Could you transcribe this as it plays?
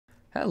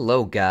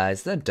Hello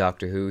guys, the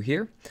Doctor Who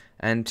here,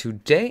 and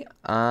today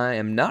I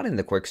am not in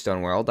the Quickstone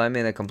world, I'm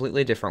in a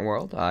completely different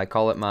world. I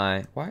call it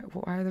my... Why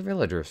are there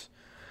villagers?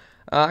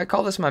 I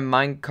call this my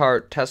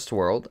Minecart test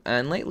world,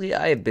 and lately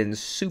I have been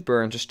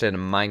super interested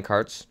in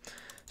minecarts,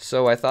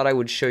 so I thought I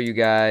would show you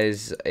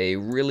guys a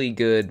really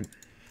good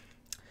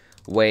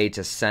way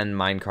to send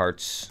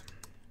minecarts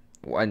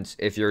once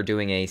if you're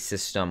doing a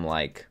system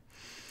like...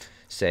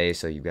 Say,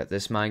 so you've got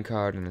this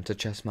minecart and it's a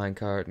chest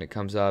minecart and it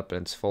comes up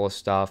and it's full of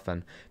stuff,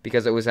 and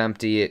because it was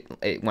empty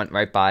it went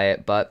right by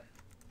it, but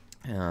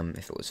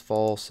if it was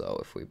full, so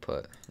if we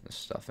put this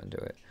stuff into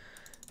it,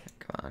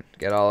 come on,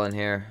 get all in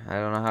here. I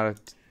don't know how to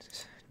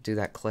do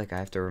that click. I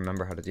have to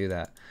remember how to do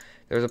that.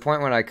 There was a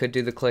point when I could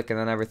do the click and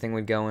then everything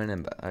would go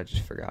in, but I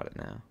just forgot it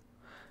now.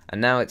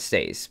 And now it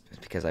stays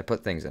because I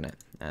put things in it,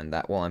 and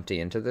that will empty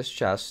into this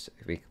chest.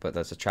 But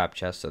that's a trap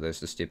chest, so there's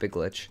the stupid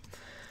glitch.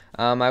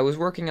 I was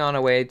working on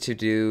a way to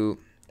do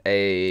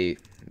a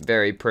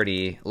very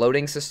pretty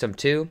loading system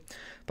too,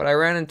 but I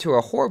ran into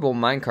a horrible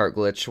minecart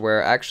glitch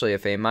where actually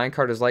if a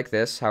minecart is like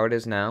this, how it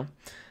is now,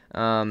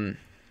 not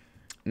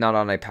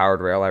on a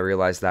powered rail, I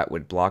realized that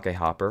would block a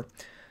hopper,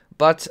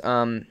 but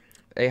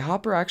a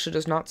hopper actually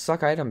does not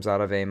suck items out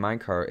of a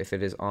minecart if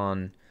it is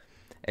on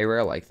a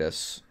rail like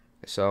this.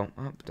 So,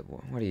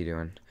 what are you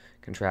doing?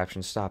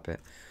 Contraption, stop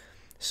it.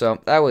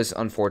 So that was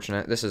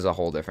unfortunate. This is a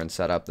whole different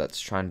setup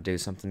that's trying to do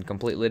something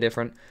completely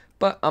different.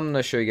 But I'm going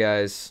to show you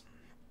guys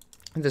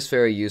this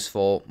very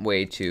useful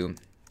way to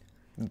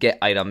get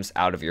items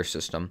out of your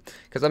system,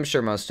 because I'm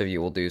sure most of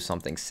you will do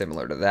something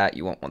similar to that.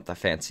 You won't want the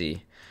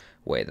fancy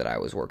way that I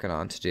was working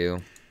on to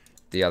do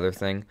the other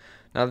thing.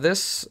 Now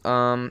this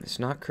is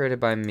not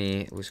created by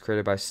me. It was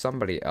created by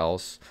somebody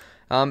else.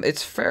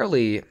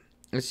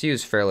 It's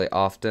used fairly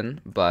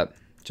often, but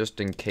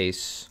just in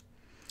case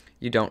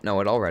you don't know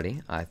it already,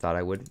 I thought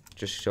I would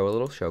just show a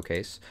little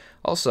showcase.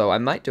 Also, I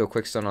might do a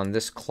quick stone on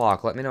this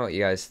clock. Let me know what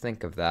you guys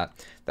think of that.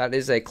 That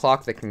is a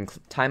clock that can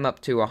time up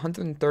to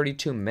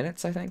 132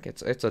 minutes, I think.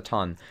 It's a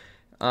ton.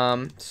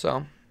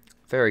 So,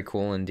 very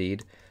cool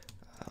indeed.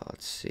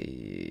 Let's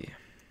see.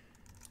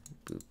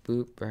 Boop,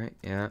 boop, right?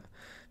 Yeah.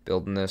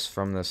 Building this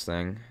from this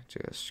thing,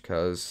 just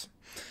because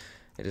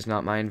it is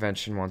not my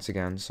invention once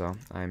again, so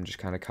I'm just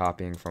kind of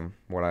copying from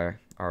what I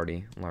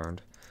already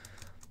learned.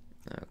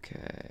 Okay,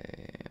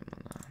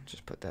 I'm gonna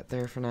just put that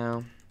there for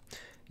now.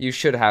 You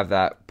should have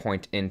that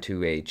point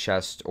into a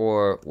chest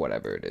or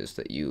whatever it is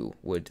that you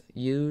would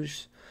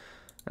use.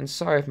 And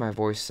sorry if my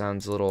voice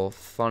sounds a little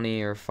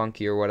funny or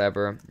funky or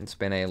whatever. It's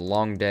been a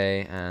long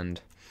day, and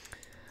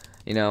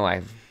you know,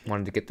 I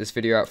wanted to get this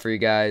video out for you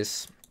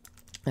guys.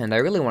 And I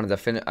really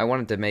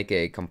wanted to make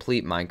a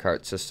complete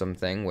minecart system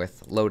thing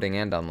with loading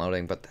and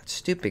unloading, but that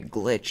stupid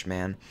glitch,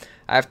 man.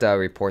 I have to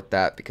report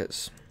that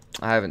because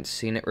I haven't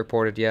seen it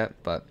reported yet,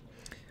 but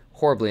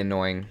horribly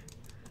annoying.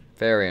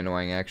 Very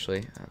annoying,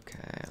 actually.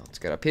 Okay, let's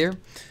get up here.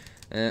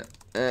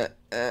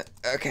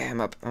 Okay, I'm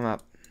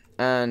up.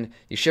 And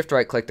you shift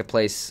right click to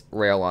place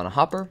rail on a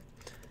hopper.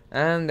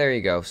 And there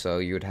you go. So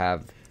you would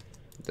have,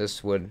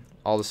 this would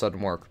all of a sudden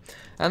work.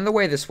 And the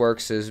way this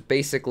works is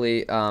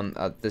basically,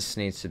 this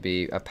needs to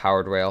be a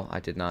powered rail.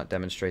 I did not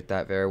demonstrate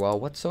that very well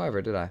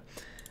whatsoever, did I?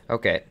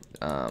 Okay,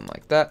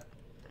 like that.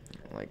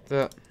 Like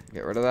that.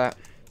 Get rid of that.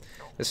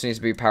 This needs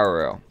to be power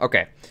rail.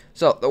 Okay,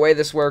 so the way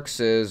this works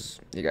is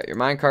you got your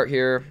minecart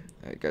here,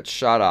 it gets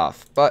shot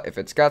off. But if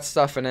it's got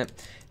stuff in it,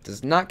 it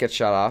does not get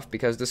shot off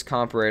because this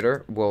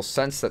comparator will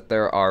sense that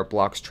there are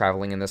blocks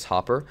traveling in this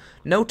hopper.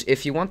 Note,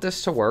 if you want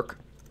this to work,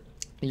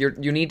 you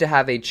need to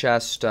have a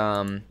chest.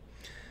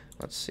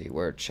 Let's see,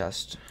 where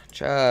chest?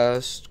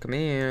 Chest, come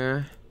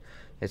here.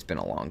 It's been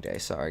a long day,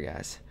 sorry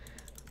guys.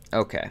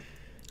 Okay.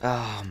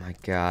 Oh my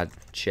god,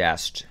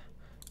 chest.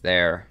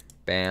 There.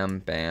 Bam,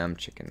 bam,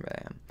 chicken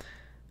bam.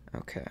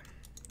 Okay,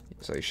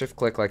 so you shift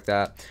click like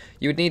that.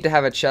 You would need to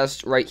have a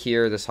chest right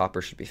here. This hopper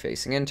should be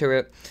facing into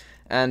it.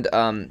 And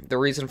the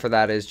reason for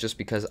that is just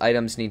because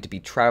items need to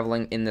be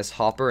traveling in this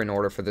hopper in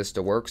order for this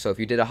to work. So if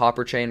you did a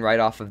hopper chain right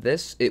off of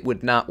this, it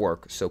would not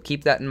work. So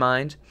keep that in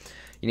mind.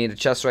 You need a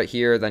chest right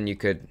here, then you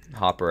could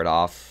hopper it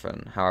off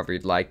and however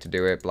you'd like to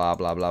do it, blah,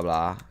 blah, blah,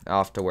 blah.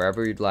 Off to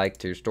wherever you'd like,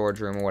 to your storage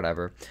room or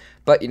whatever.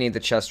 But you need the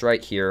chest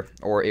right here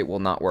or it will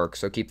not work.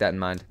 So keep that in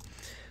mind.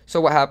 So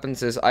what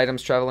happens is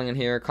items traveling in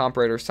here,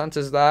 comparator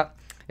senses that,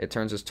 it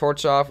turns his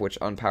torch off, which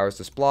unpowers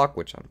this block,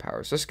 which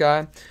unpowers this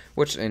guy,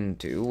 which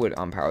into would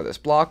unpower this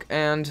block,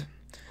 and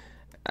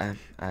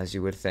as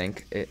you would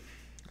think, it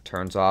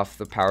turns off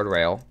the powered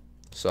rail,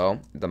 so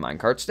the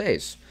minecart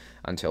stays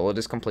until it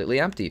is completely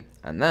empty,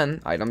 and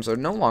then items are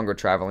no longer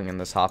traveling in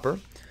this hopper,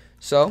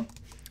 so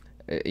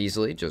it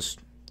easily just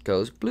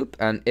goes bloop.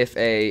 And if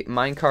a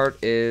minecart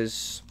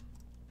is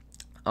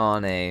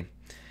on a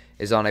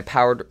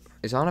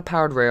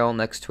powered rail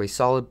next to a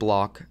solid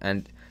block,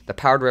 and the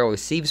powered rail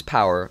receives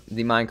power,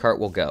 the minecart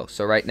will go.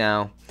 So right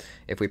now,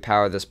 if we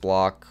power this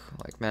block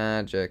like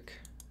magic,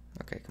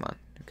 okay, come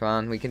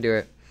on, we can do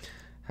it.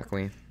 How can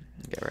we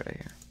get rid of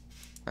here?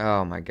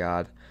 Oh my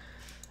god,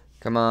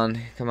 come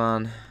on.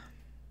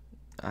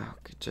 Oh,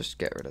 just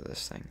get rid of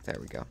this thing. There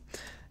we go.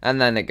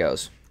 And then it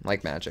goes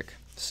like magic.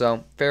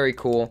 So, very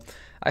cool.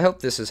 I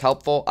hope this is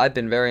helpful. I've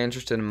been very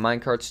interested in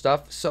minecart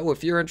stuff, so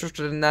if you're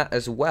interested in that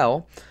as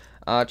well,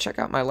 check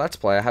out my Let's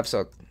Play. I have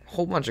a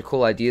whole bunch of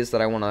cool ideas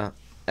that I want to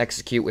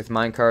execute with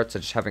minecarts. I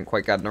just haven't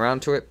quite gotten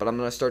around to it, but I'm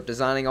going to start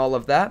designing all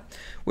of that,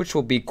 which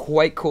will be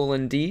quite cool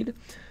indeed.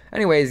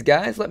 Anyways,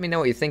 guys, let me know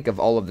what you think of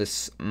all of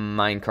this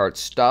minecart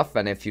stuff,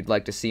 and if you'd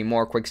like to see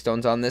more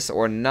quickstones on this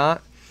or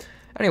not.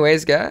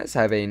 Anyways, guys,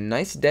 have a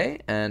nice day,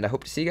 and I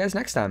hope to see you guys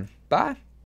next time. Bye!